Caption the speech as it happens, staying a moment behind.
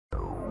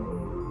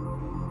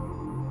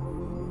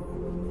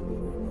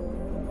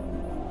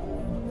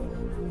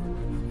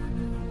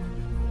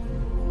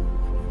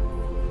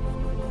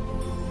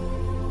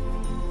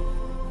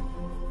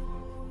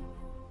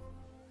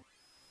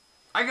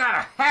I got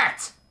a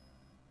hat!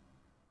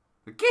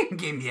 The game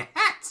gave me a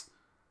hat!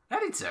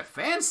 That is a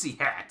fancy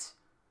hat!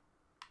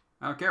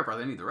 I don't care if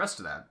I need the rest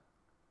of that.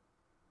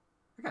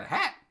 I got a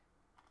hat!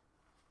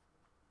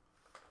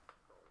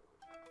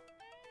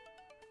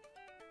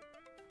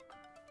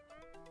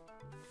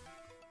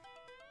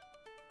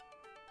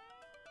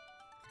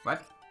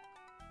 What?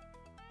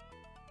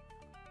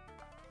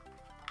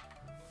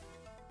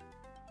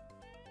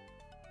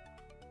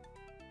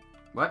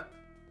 What?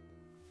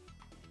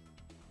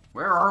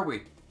 Where are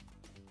we?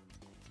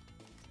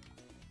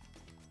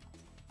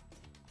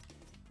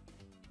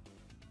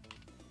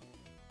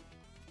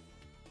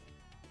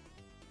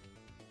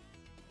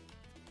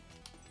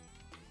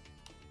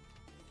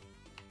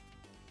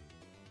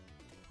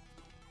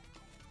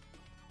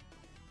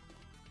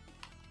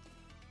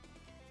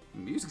 The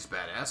music's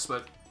badass,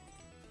 but...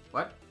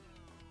 What?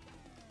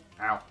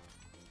 Ow.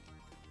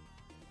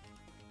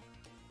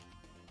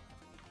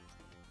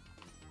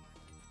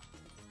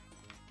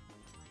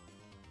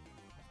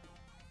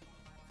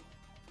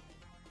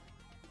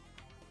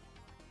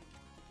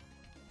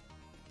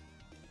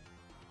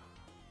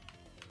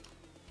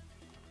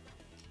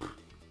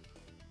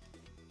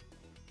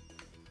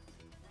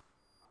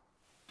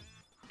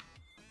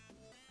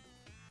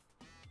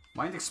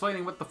 Mind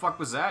explaining what the fuck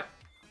was that?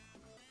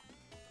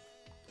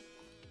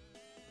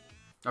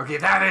 Okay,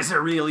 that is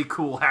a really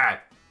cool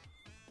hat.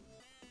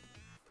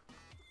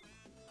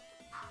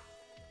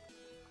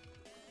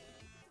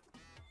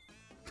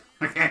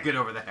 I can't get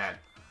over the hat.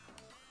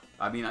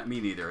 I mean,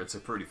 me neither. It's a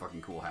pretty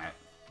fucking cool hat.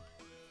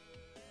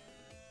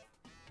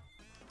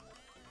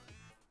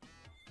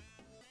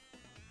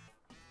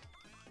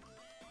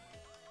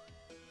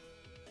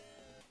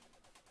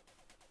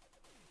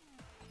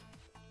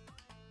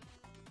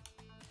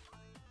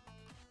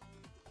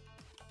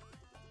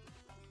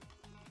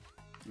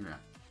 Yeah.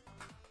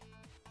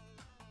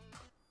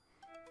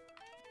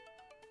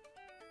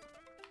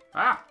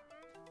 Ah!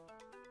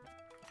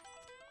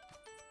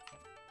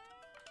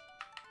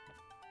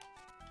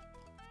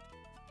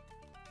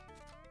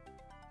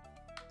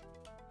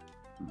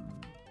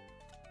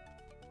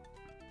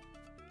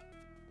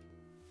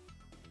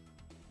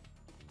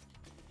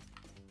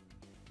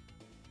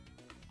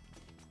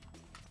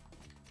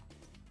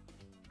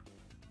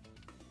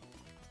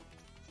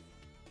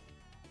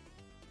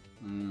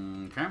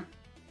 Okay.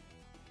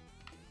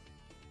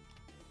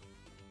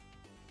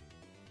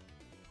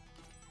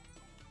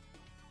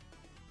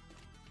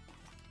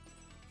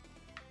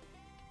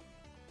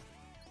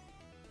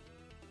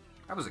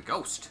 That was a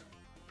ghost.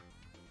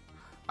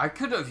 I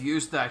could have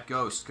used that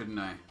ghost, couldn't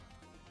I?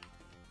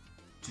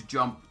 To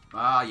jump.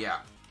 Ah, yeah.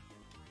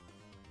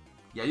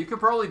 Yeah, you could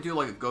probably do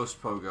like a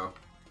ghost pogo.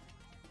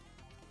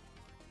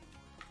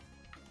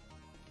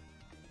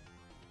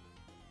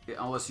 Yeah,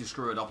 unless you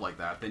screw it up like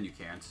that, then you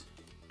can't.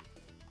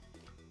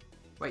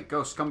 Wait,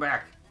 ghost, come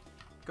back.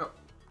 Go.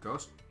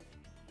 Ghost?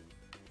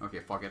 Okay,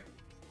 fuck it.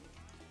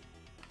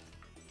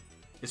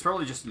 It's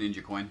probably just a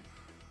ninja coin.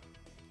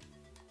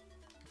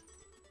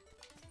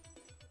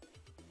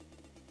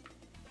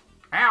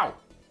 Ow!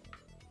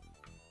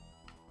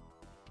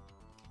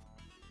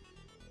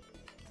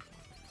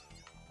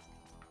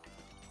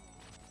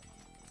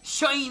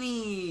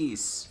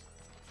 Shinies!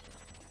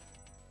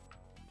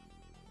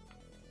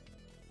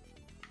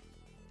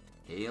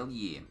 Hell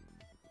yeah.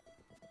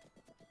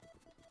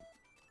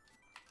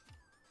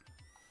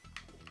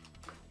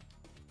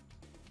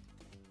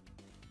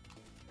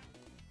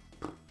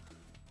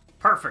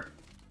 Perfect.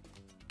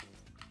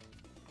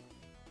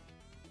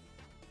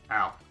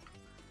 Ow.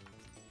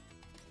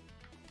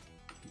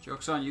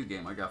 Joke's on you,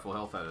 game. I got full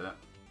health out of that.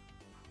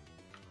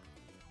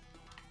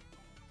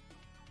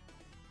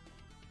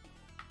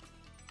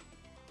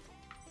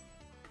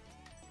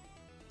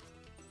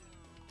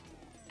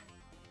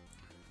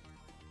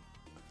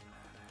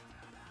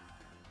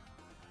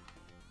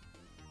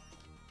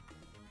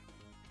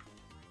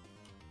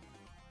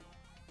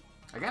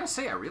 I gotta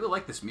say, I really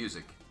like this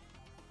music.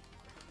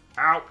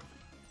 Ow!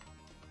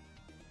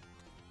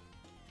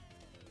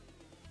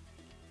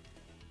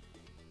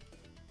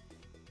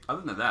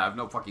 Other than that, I have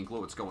no fucking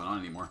clue what's going on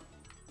anymore.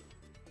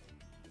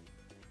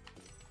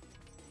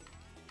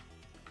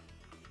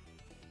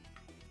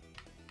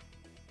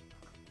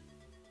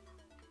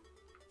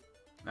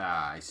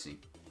 Ah, I see.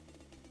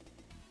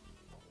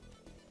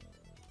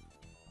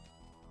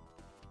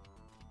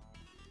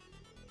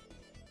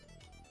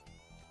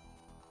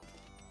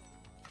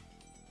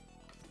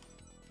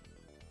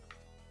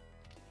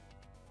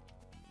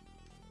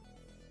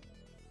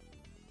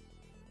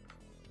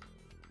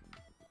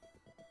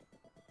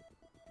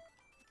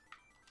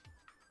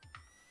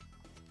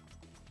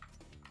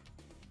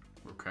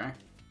 Okay.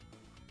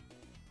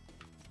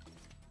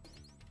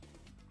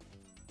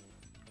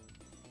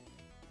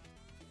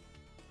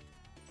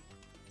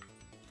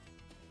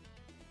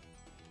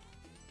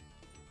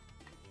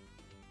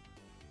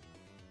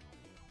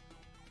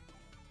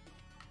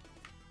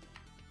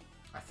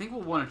 I think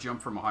we'll want to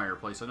jump from a higher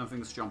place. I don't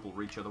think this jump will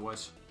reach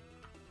otherwise.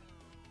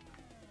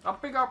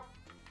 Up, big up!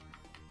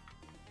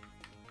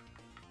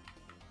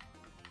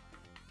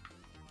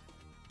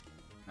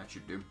 That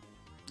should do.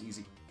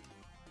 Easy.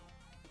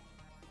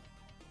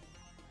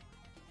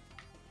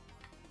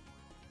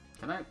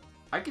 Can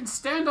I can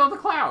stand on the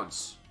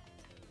clouds!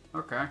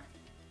 Okay.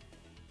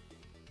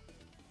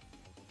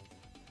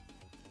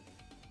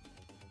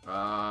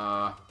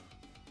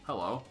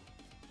 Hello.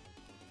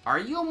 Are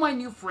you my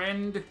new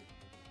friend?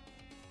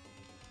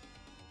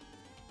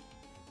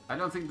 I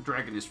don't think the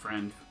dragon is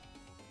friend.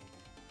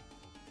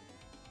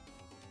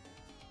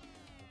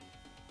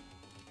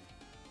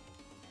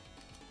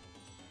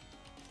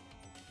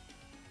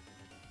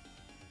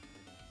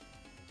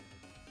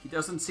 He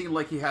doesn't seem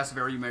like he has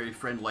very, very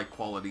friend-like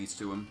qualities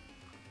to him.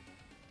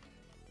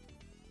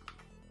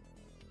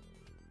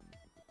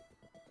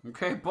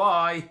 Okay,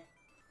 bye.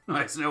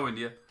 Nice knowing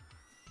you.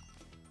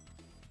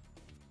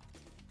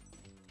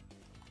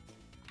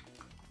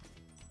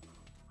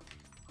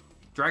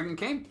 Dragon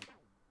King?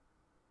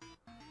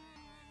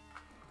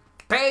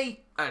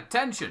 Pay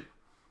attention!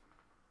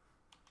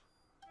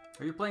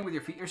 Are you playing with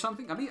your feet or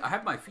something? I mean, I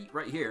have my feet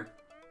right here.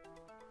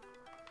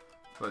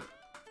 But,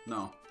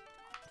 no.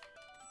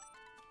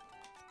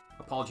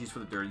 Apologies for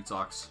the dirty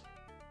socks.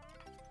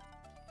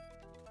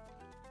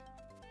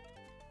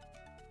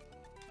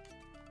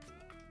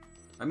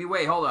 I mean,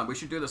 wait, hold on. We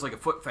should do this like a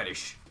foot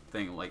fetish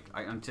thing. Like,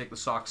 I untake the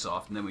socks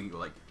off, and then we can go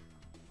like...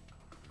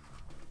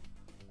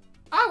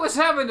 I was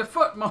having a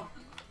foot mo...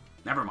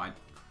 Never mind.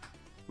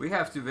 We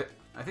have to...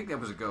 I think that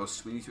was a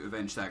ghost. We need to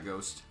avenge that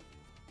ghost.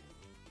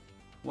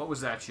 What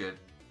was that shit?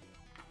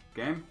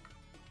 Game?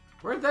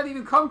 Where did that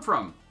even come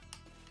from?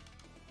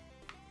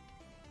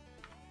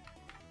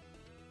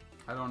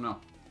 I don't know.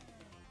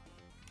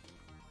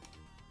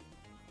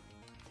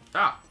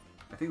 Ah!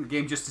 I think the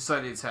game just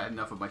decided it's had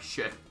enough of my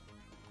shit.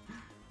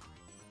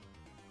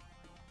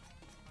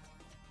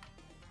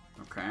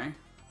 Okay.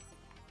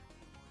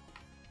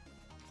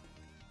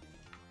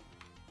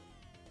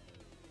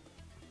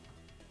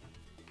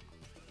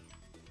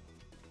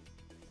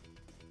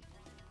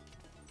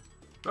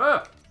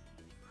 Ah!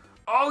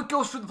 Oh, it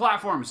goes through the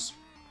platforms!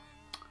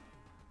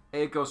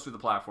 It goes through the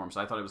platforms.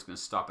 I thought it was going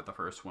to stop at the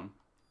first one.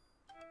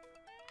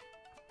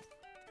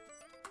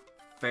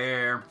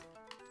 Fair.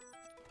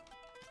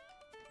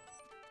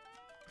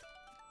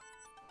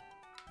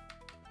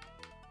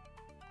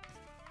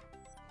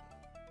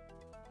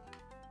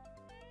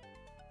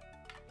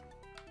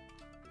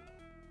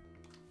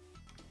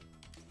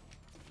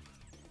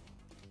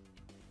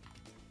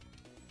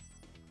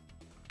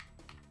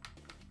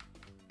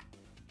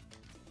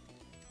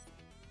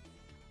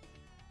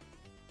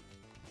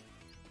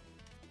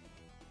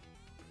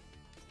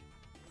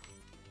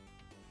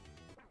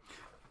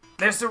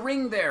 There's the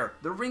ring there!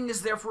 The ring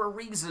is there for a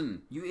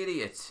reason, you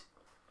idiot.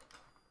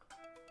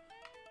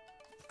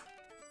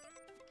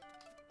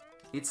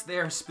 It's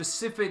there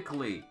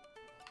specifically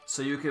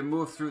so you can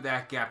move through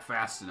that gap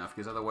fast enough,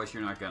 because otherwise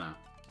you're not gonna.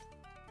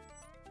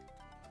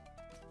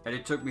 And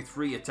it took me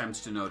 3 attempts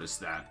to notice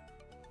that.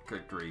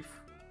 Good grief.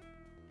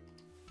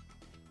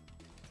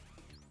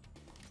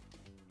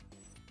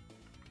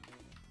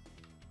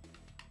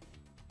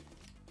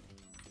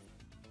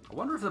 I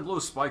wonder if the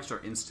blue spikes are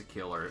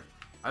insta-kill or...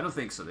 I don't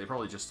think so. They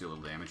probably just do a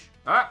little damage.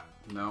 Ah!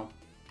 No.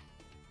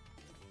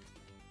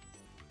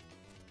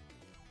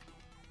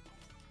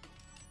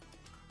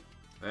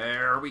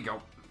 There we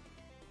go.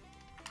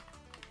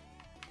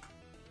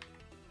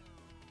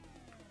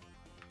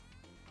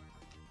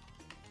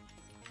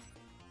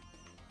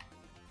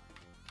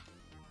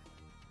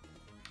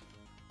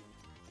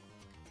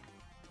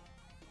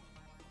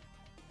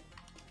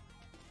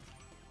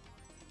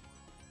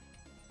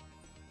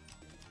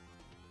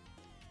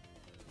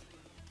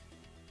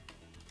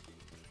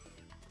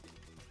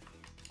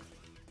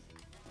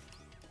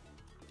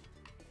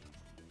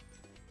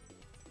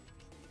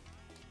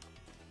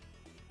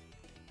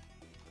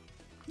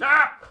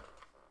 Ah!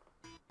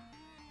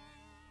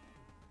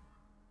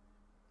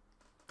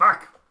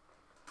 Fuck!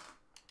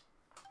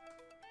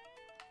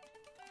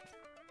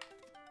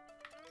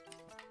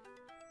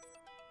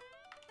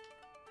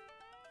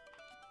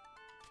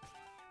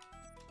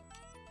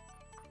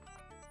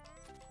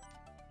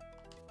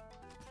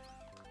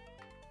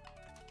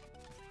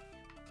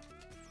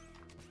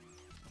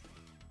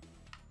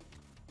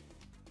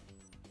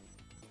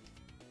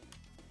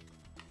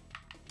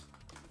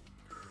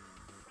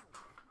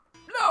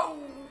 No!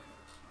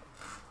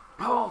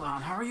 Hold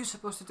on, how are you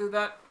supposed to do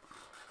that?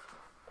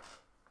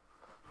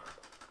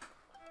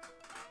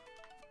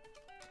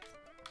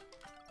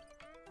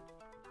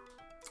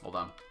 Hold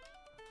on.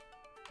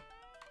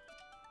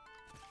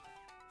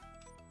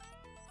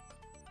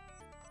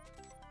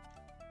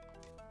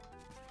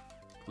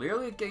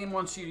 Clearly the game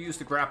wants you to use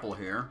the grapple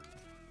here.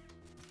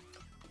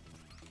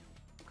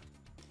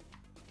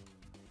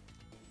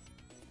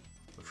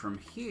 But from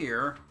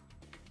here...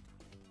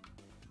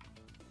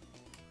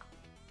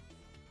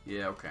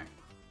 Yeah, okay.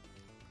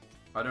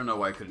 I don't know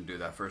why I couldn't do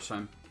that first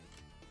time.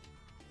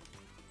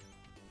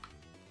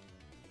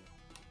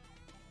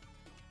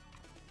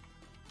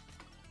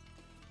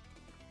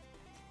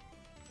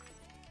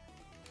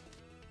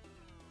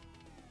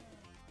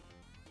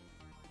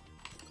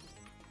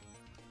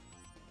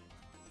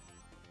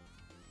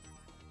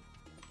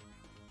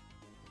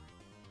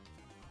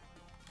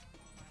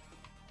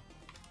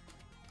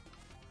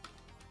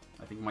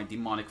 think my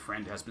demonic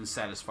friend has been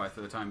satisfied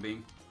for the time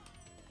being.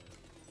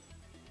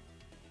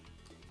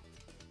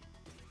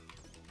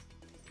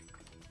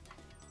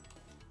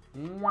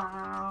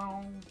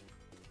 Wow.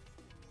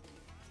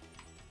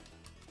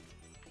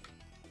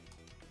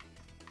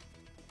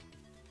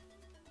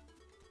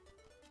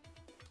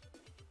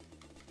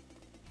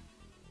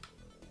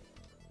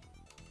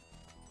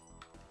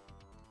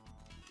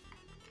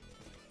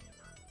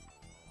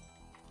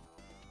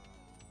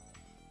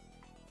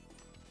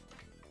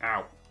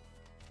 Ow.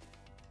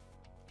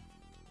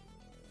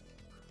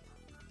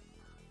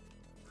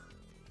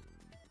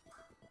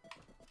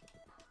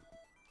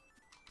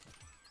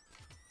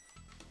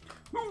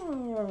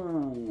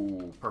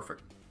 Ooh,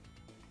 perfect.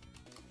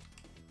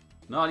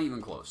 Not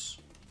even close.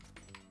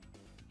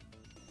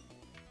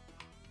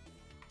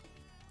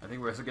 I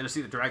think we're going to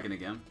see the dragon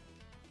again.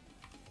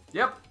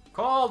 Yep,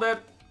 called it.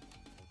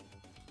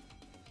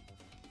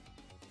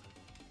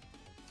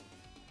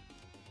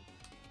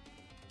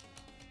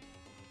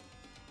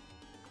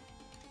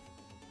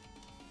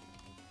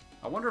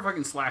 I wonder if I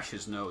can slash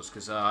his nose,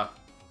 because,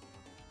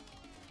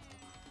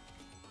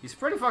 he's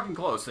pretty fucking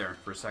close there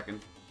for a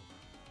second.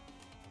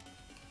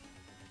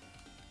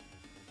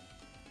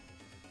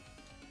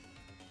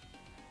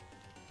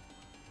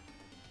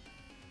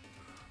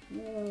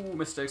 Ooh,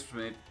 mistakes were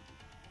made.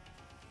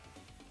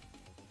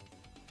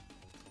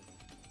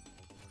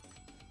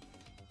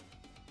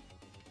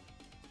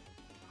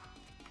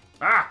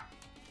 Ah!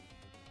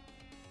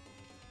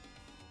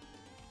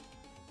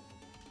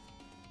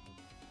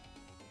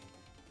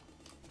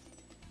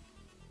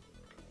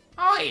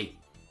 Oi!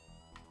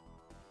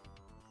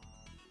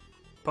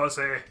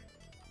 Pussy.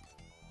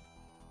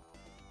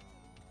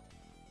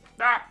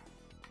 Ah!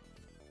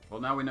 Well,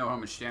 now we know how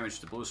much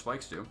damage the blue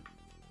spikes do.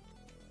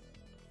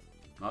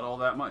 Not all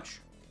that much.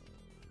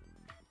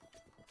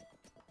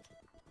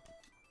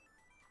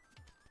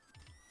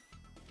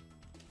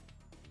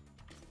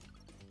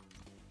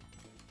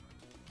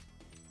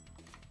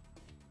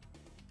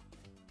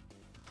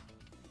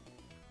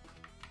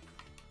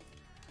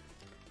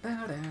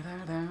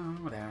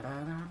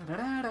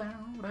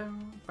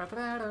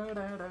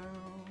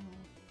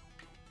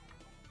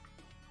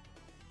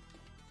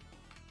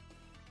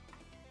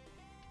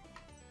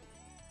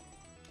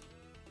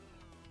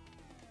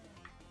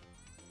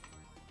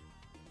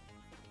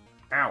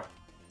 Ow.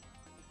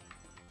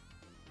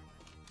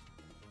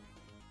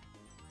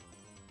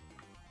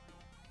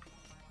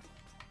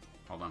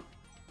 Hold on.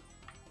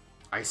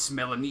 I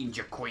smell a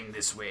ninja coin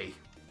this way.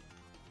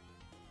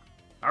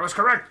 I was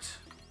correct.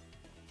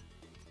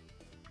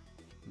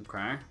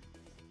 Okay.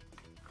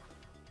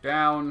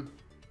 Down,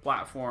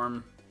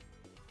 platform.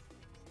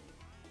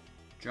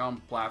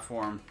 Jump,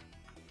 platform.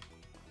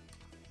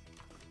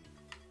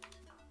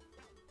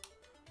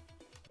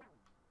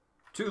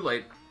 Too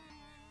late.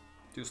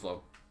 Too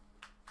slow.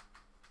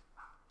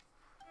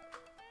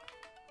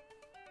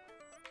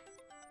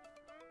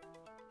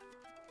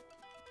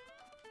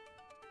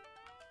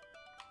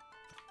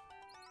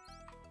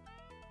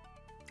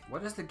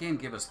 What does the game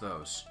give us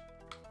those?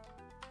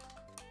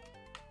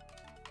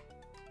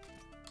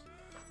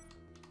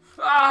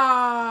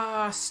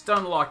 Ah!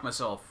 Stun locked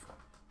myself.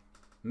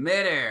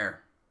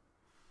 Midair.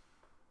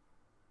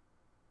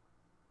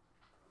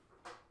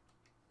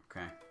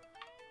 Okay.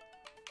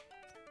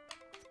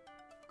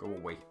 Go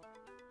away.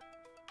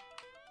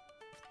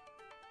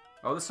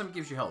 Oh, this time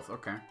gives you health.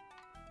 Okay.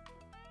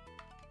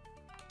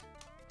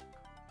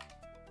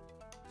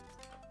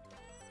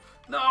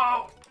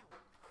 No!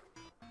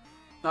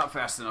 Not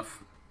fast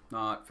enough.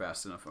 Not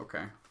fast enough.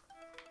 Okay.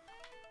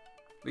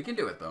 We can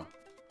do it, though.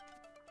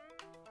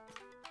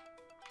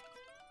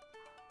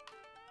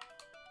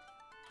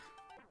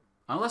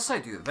 Unless I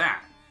do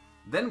that.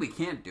 Then we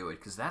can't do it,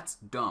 because that's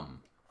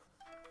dumb.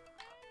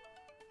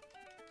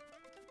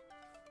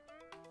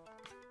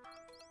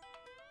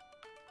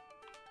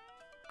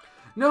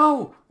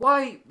 No!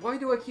 Why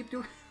do I keep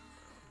doing...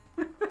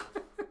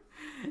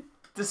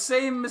 the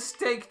same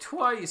mistake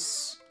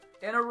twice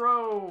in a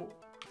row?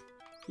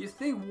 You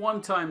think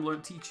one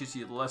time teaches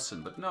you the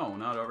lesson, but no,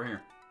 not over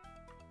here.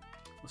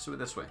 Let's do it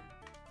this way.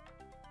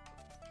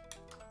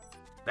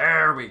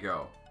 There we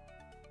go.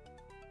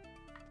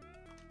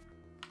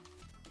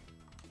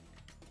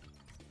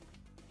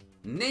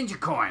 Ninja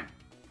coin.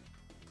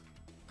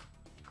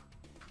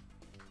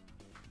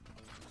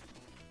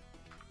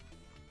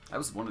 That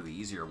was one of the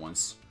easier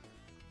ones.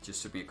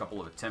 Just took me a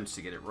couple of attempts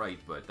to get it right,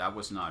 but that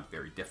was not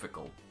very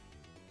difficult.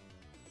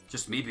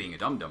 Just me being a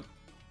dum-dum.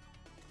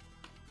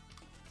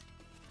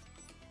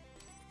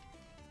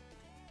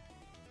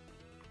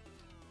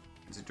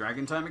 Is it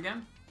dragon time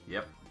again?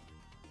 Yep.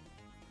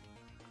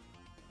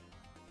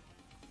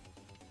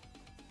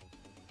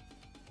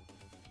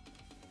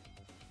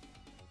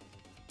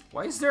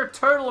 Why is there a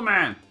turtle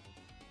man?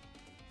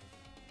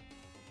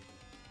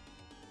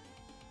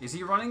 Is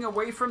he running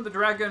away from the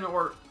dragon,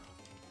 or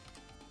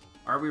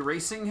are we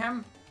racing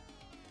him?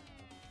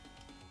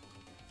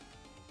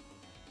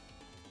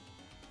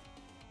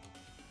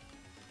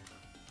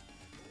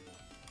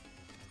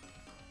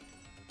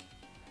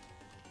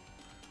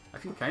 I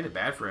feel kind of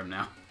bad for him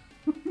now.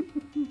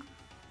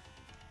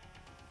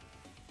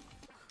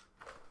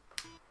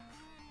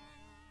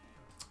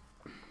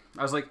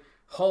 I was like,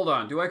 hold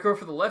on, do I go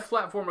for the left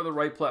platform or the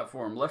right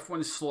platform? Left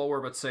one is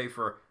slower but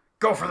safer.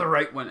 Go for the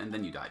right one, and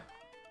then you died.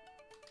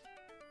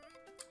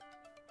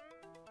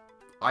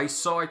 I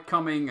saw it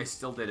coming, I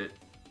still did it.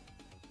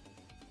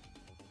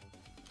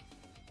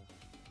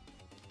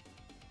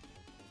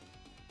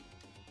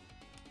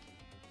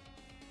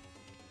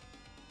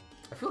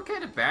 I feel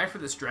kind of bad for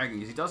this dragon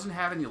because he doesn't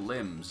have any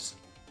limbs.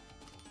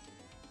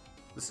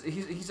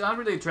 He's not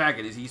really a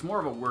dragon, he's more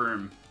of a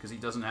worm because he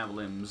doesn't have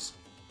limbs.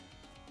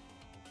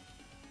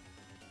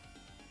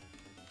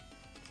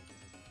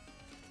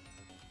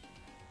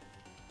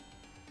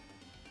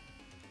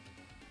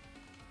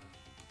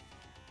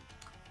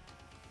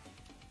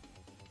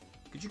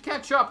 Could you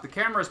catch up? The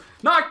camera's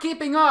not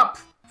keeping up!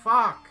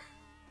 Fuck.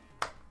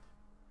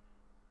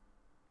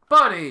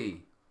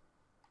 Buddy!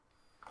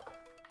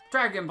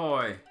 Dragon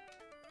boy!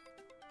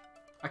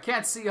 I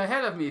can't see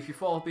ahead of me if you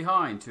fall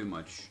behind too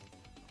much.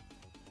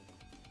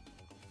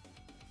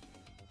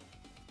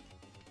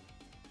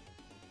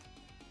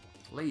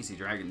 Lazy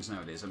dragons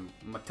nowadays, I'm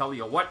gonna tell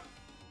you what.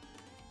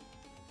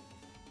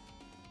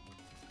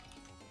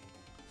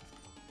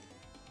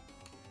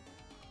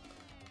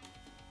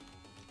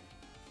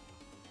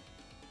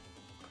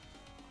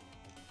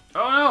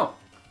 Oh no!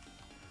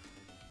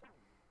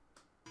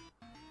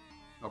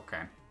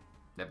 Okay.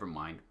 Never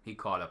mind. He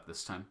caught up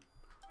this time.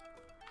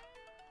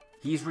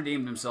 He's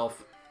redeemed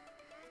himself.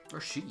 Or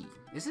she.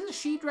 Is it a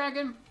she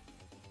dragon?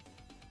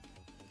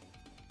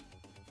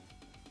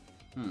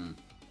 Hmm.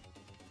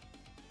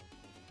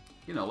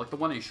 You know, like the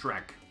one in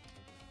Shrek.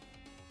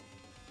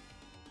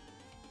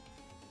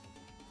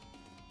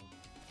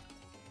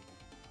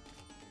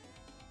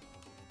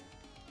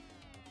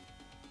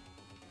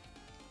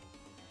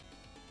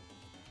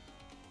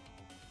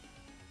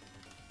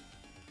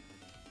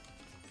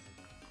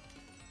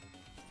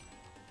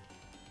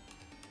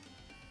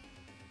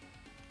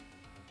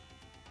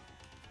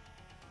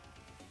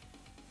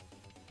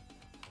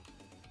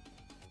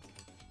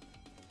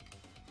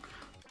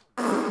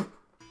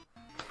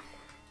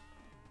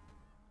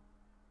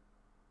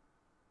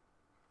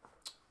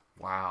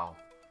 Wow.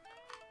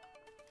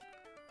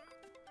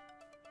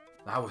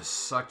 That was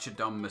such a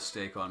dumb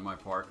mistake on my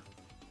part.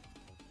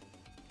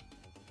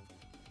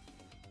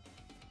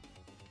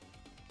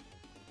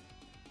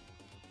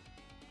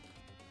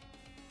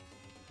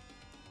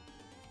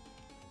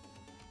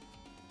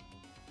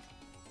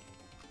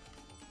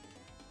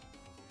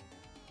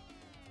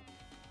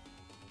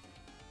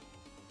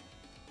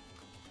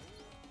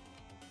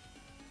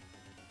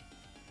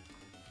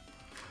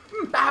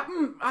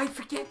 I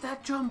forget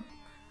that jump.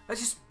 I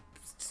just...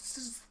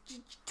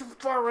 too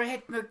far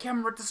ahead and the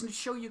camera doesn't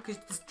show you because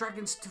this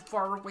dragon's too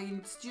far away and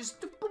it's just...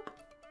 boop.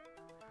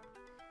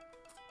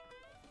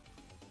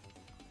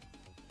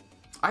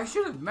 I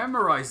should have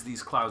memorized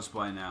these clouds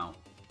by now.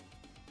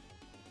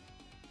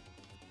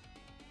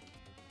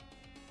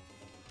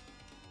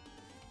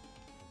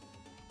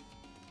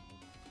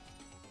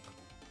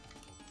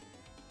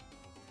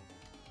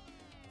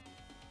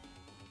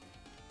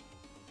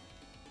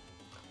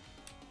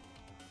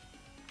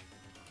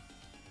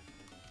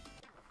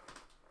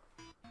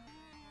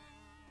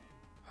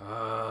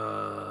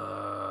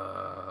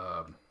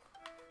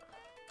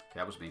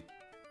 That was me.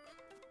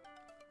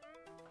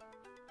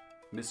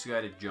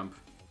 Misguided jump.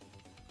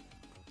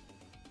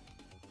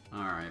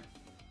 Alright.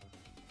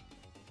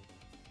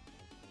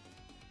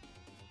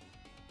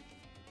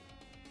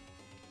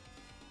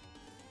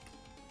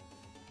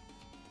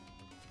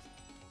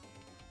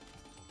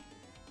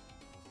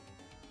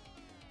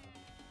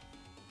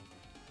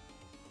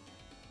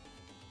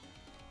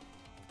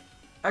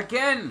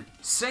 Again!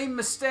 Same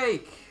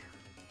mistake!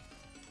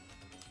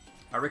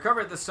 I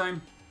recovered this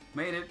time.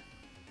 Made it.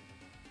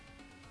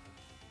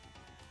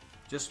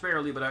 Just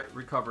barely, but I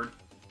recovered.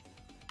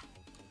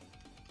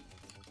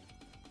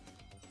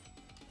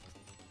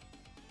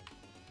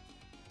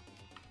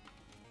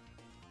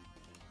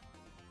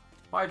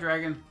 Bye,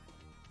 dragon.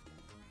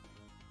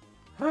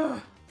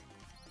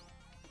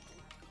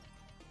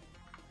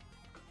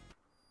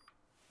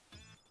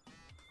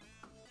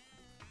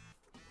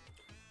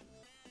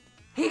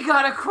 He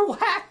got a cool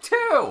hat,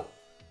 too!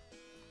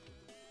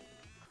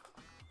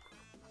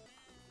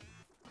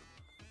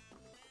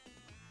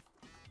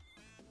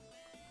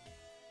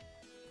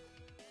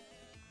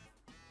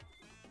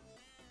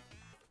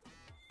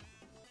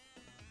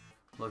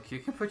 Look, you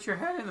can put your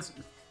head in this.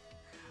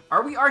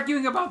 Are we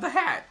arguing about the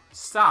hat?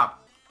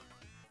 Stop.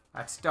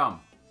 That's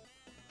dumb.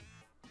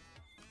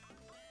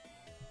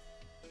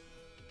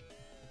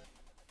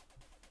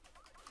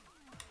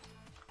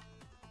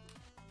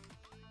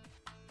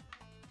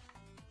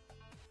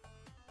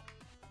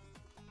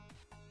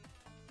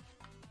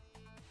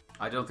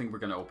 I don't think we're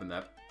gonna open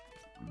that.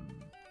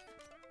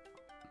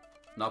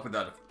 Not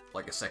without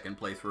like a second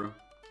playthrough.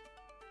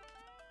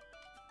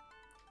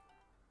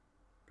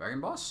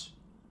 Dragon boss?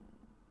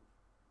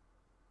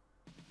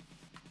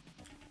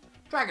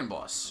 Dragon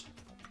boss.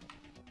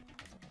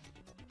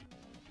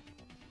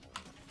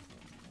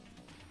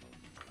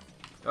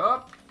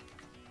 Up.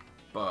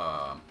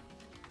 Oh,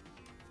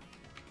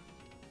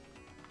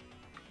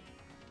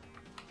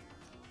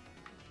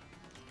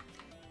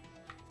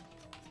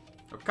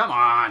 come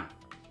on.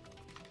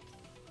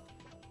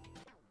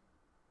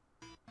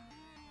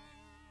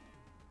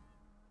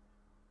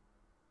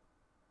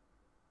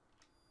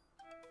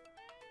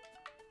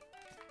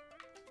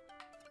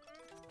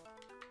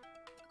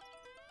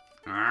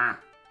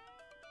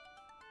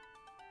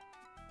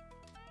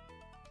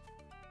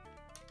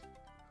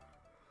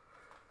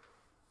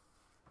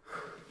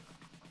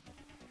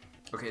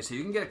 Okay, so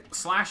you can get a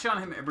slash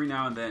on him every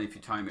now and then if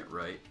you time it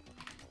right.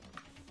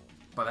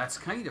 But that's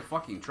kind of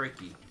fucking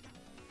tricky.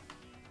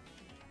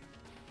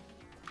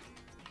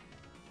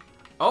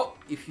 Oh,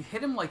 if you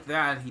hit him like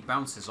that, he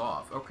bounces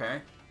off.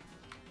 Okay.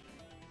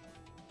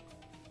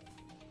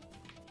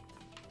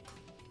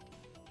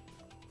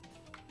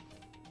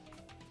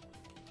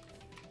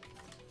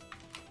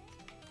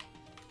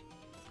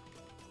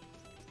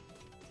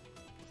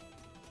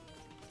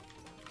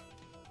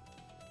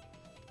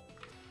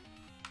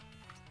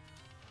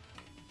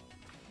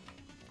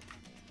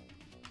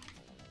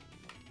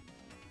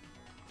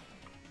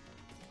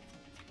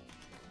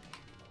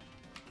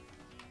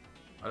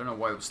 I don't know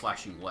why it was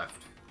slashing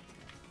left.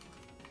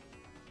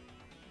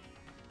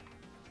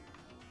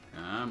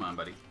 Come on,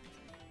 buddy.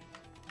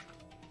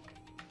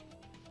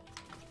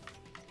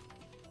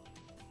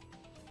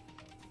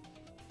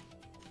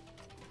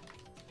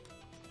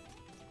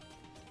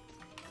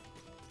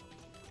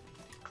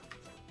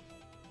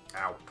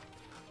 Ow.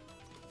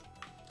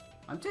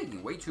 I'm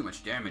taking way too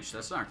much damage.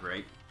 That's not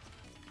great.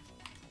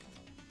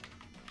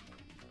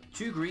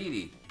 Too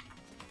greedy.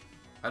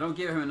 I don't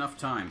give him enough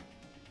time.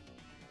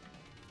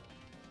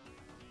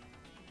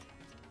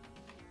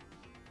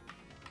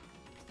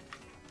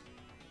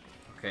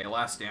 Okay,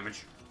 last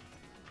damage.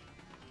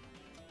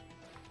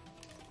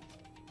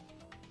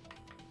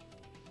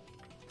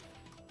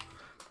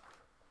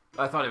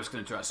 I thought I was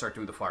going to start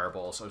doing the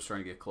fireballs. I was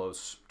trying to get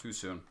close. Too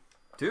soon.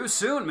 Too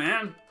soon,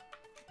 man!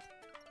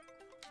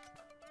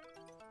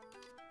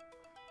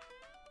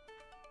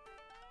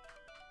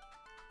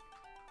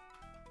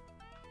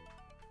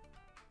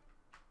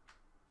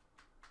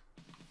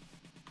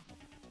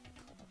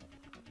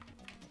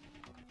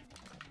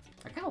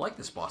 I kind of like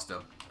this boss,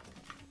 though.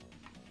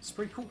 It's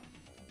pretty cool.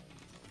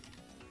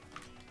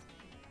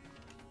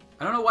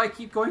 I don't know why I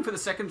keep going for the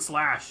second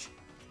slash.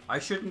 I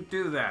shouldn't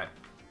do that.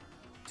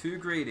 Too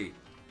greedy.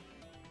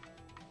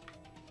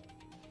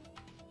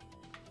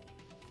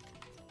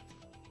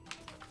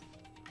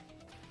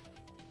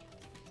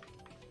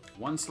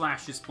 One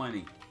slash is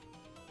plenty.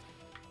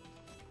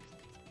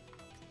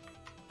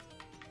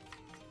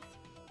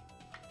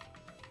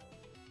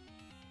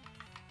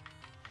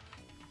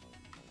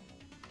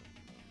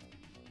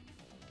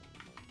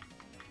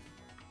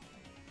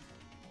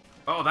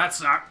 Oh,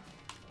 that's not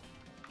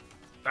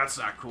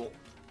cool.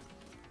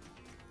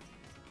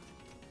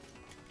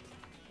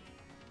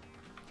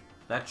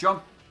 That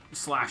jump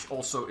slash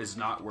also is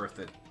not worth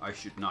it. I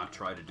should not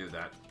try to do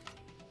that.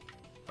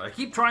 But I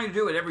keep trying to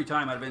do it every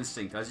time out of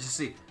instinct. I just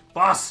see,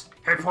 boss,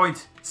 hit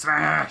point,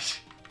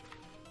 smash!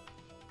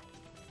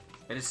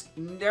 And it's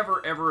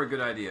never ever a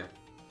good idea.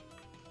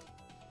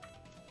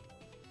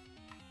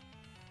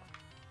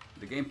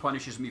 The game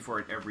punishes me for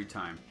it every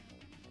time.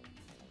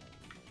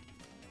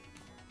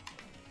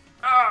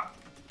 Ah!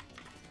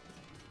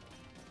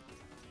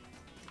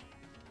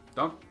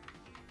 Don't.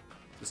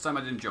 This time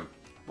I didn't jump.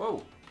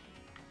 Whoa.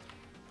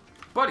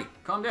 Buddy,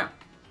 calm down.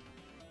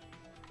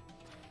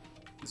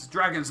 This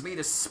dragon's made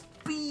of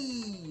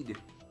speed.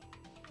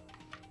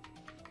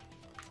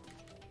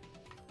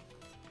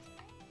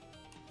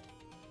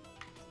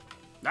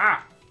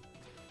 Ah!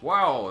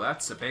 Wow,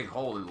 that's a big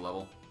hole in the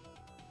level.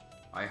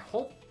 I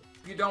hope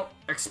you don't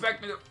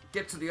expect me to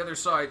get to the other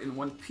side in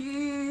one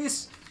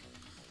piece.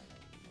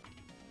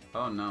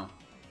 Oh no.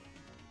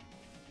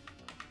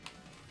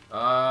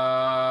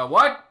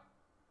 What?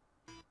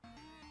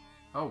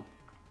 Oh,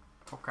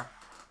 okay.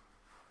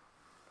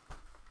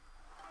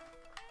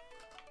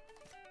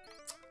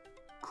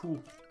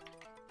 Cool.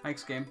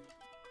 Thanks, game.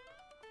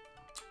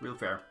 Real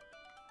fair.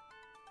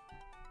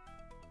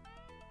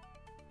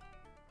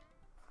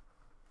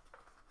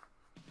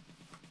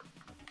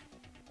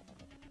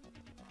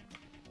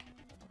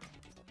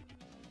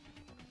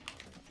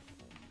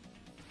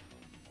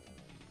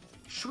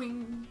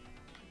 Swing.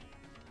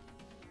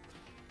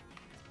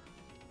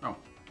 Oh.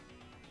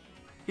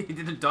 He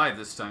didn't die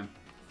this time.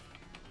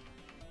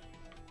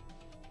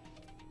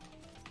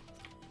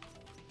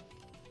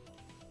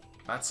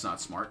 That's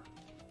not smart.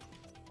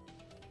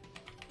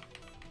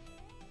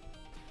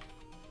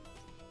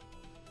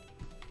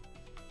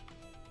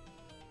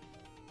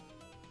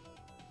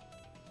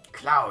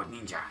 Cloud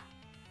Ninja.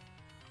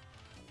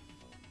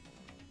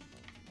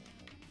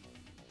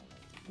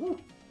 Woo.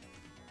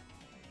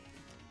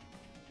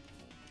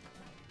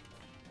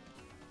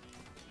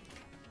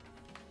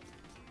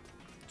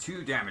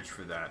 2 damage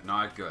for that.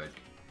 Not good.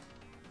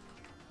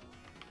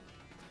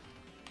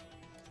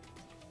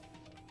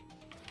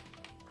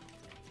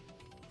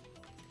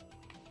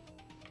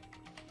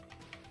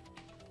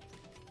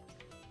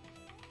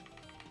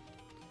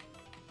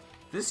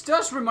 This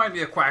does remind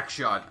me of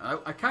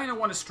Quackshot. I kind of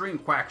want to stream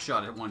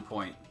Quackshot at one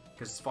point,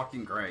 because it's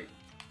fucking great.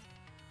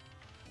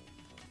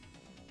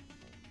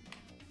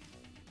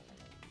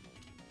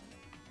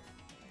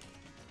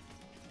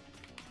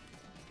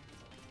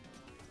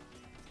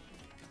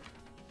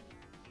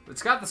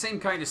 It's got the same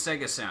kind of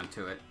Sega sound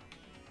to it.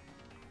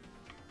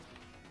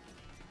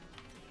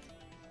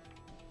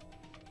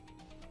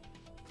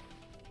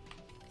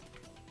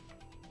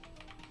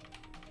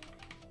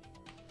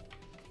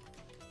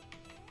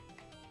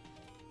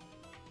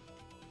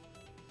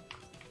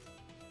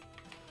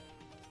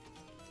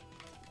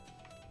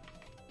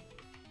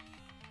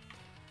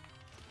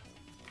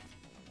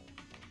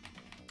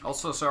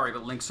 Also, sorry,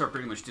 but links are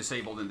pretty much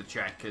disabled in the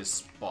chat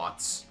because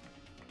bots.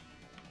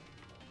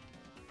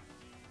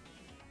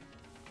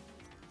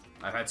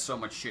 I've had so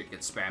much shit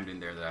get spammed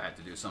in there that I had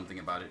to do something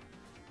about it.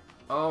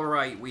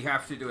 Alright, we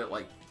have to do it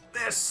like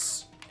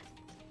this.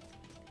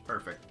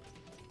 Perfect.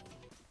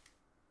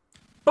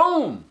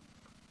 Boom!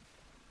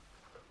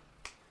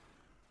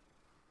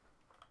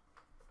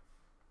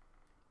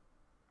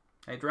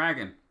 Hey,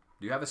 Dragon,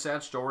 do you have a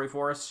sad story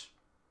for us?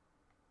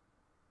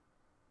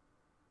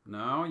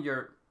 No,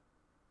 you're...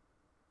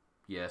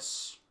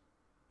 Yes.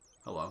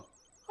 Hello.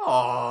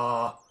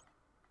 Aww.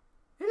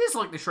 It is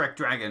like the Shrek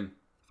Dragon.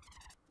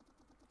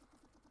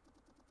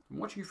 I'm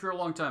watching you for a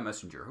long time,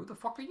 Messenger. Who the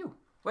fuck are you?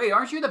 Wait,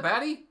 aren't you the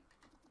baddie?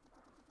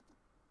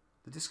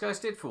 The disguise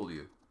did fool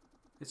you.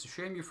 It's a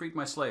shame you freed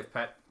my slave,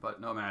 pet,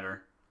 but no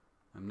matter.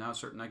 I'm now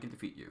certain I can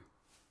defeat you.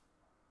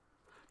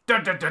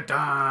 Dun dun dun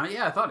dun!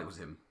 Yeah, I thought it was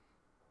him.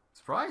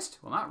 Surprised?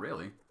 Well, not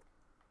really.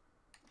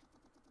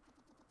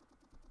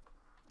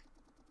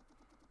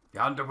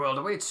 The underworld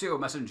awaits you,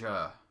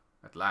 Messenger.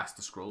 At last,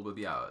 the scroll will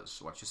be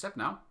ours. Watch your step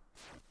now.